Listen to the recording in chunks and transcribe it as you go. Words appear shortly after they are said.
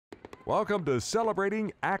Welcome to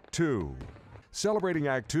Celebrating Act Two. Celebrating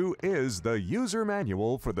Act Two is the user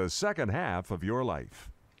manual for the second half of your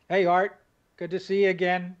life. Hey, Art. Good to see you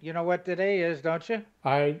again. You know what today is, don't you?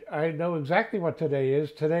 I know exactly what today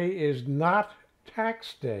is. Today is not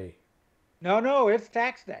tax day. No, it's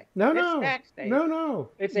tax day. No, It's no, tax day. no, no.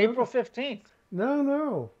 It's no, April 15th.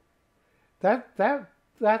 No.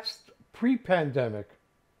 That's pre-pandemic,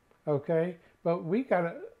 okay? But we got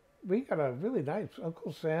a really nice.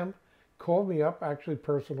 Uncle Sam called me up actually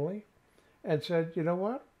personally, and said, you know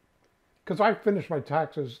what? Because I finished my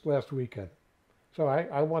taxes last weekend, so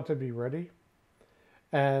I want to be ready.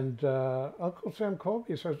 And Uncle Sam called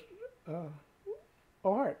me and says,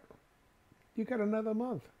 Art, you got another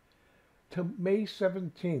month to May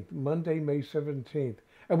 17th, Monday, May 17th.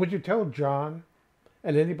 And would you tell John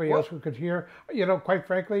and anybody else who could hear, you know, quite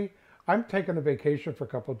frankly, I'm taking a vacation for a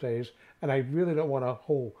couple of days and I really don't want a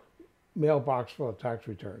whole mailbox full of tax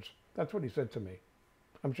returns. That's what he said to me.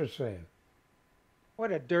 I'm just saying.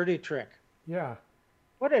 What a dirty trick. Yeah.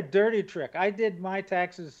 What a dirty trick. I did my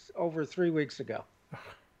taxes over 3 weeks ago.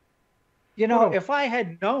 You know, Well, if I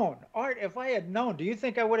had known, Art, if I had known, do you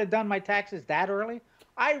think I would have done my taxes that early?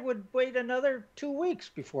 I would wait another 2 weeks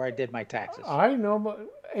before I did my taxes. I know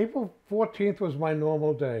April 14th was my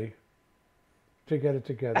normal day to get it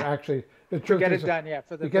together. Actually, the To truth get is, it done, yeah,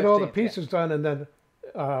 for the you get all the 15th, yeah. pieces done, and then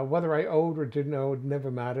whether I owed or didn't owe, it never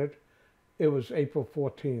mattered. It was April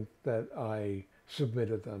 14th that I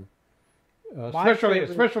submitted them, My favorite-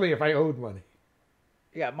 especially if I owed money.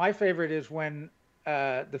 Yeah, my favorite is when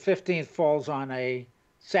the 15th falls on a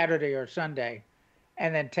Saturday or Sunday,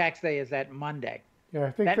 and then tax day is that Monday. Yeah,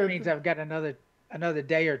 I think That means I've got another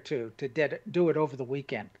day or two to do it over the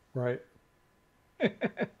weekend. right.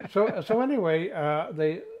 So anyway,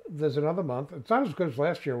 there's another month. It's not as good as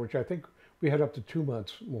last year, which I think we had up to 2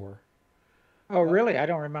 months more. Oh, really? I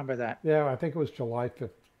don't remember that. Yeah, I think it was July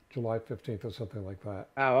 15th or something like that.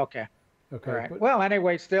 Oh, okay. Okay, All right. but- Well,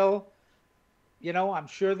 anyway, still, you know, I'm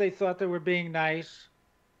sure they thought they were being nice,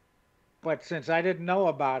 but since I didn't know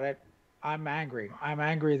about it, I'm angry. I'm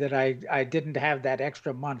angry that I didn't have that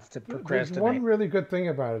extra month to there's procrastinate. one really good thing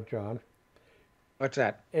about it, John. What's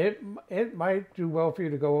that? It might do well for you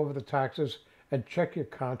to go over the taxes and check your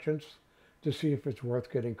conscience to see if it's worth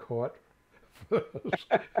getting caught for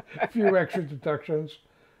those few extra deductions.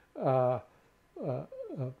 Uh,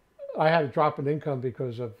 I had a drop in income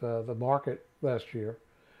because of the market last year,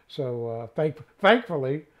 so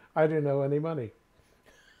thankfully I didn't owe any money.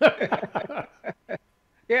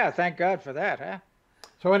 Yeah, thank God for that, huh?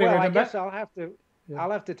 So anyway, Well, I the guess me-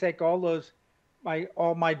 I'll have to take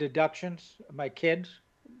all my deductions, my kids.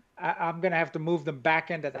 I'm gonna have to move them back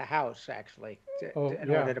into the house actually in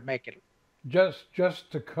yeah. order to make it,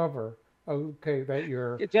 just to cover, okay,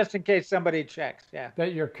 just in case somebody checks. Yeah.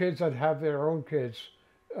 that your kids that have their own kids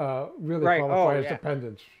really Right. qualify Oh, as yeah.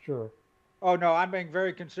 dependents. Sure. Oh no, I'm being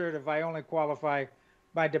very conservative. I only qualify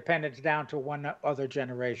my dependents down to one other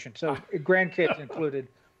generation, so grandkids included.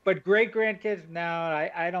 But great grandkids, no,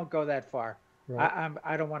 I don't go that far. Right.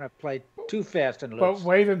 I don't want to play too fast and But loose.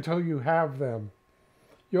 wait until you have them.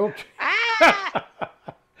 You'll Ah!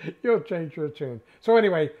 you'll change your tune. So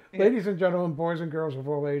anyway, Yeah. ladies and gentlemen, boys and girls of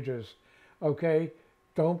all ages, okay,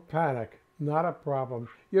 don't panic. Not a problem.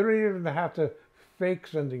 You don't even have to fake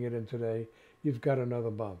sending it in today. You've got another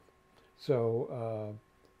month. So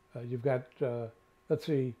you've got let's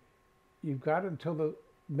see, you've got until the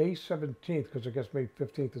May 17th, because I guess May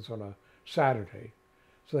 15th is on a Saturday.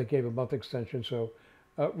 So they gave a month extension. So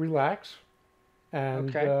relax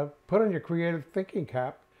and Okay. put on your creative thinking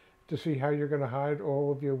cap to see how you're going to hide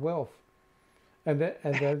all of your wealth. And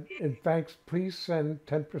then in thanks, please send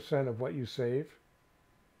 10% of what you save,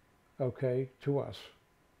 okay, to us.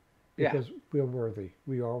 Yeah. Because we're worthy.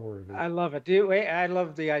 We are worthy. I love it. I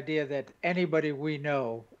love the idea that anybody we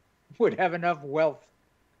know would have enough wealth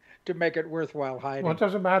to make it worthwhile hiding. Well, it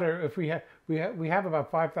doesn't matter if we have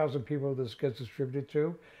about 5,000 people this gets distributed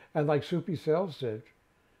to, and like Soupy Sales did,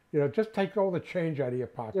 you know, just take all the change out of your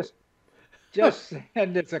pocket. Just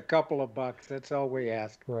send us a couple of bucks. That's all we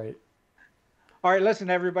ask. Right. All right, listen,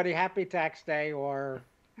 everybody. Happy tax day, or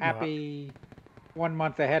happy 1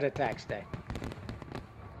 month ahead of tax day.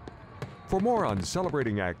 For more on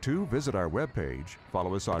Celebrating Act Two, visit our webpage,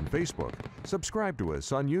 follow us on Facebook, subscribe to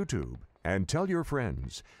us on YouTube, and tell your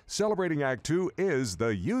friends. Celebrating Act Two is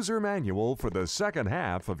the user manual for the second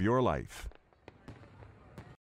half of your life.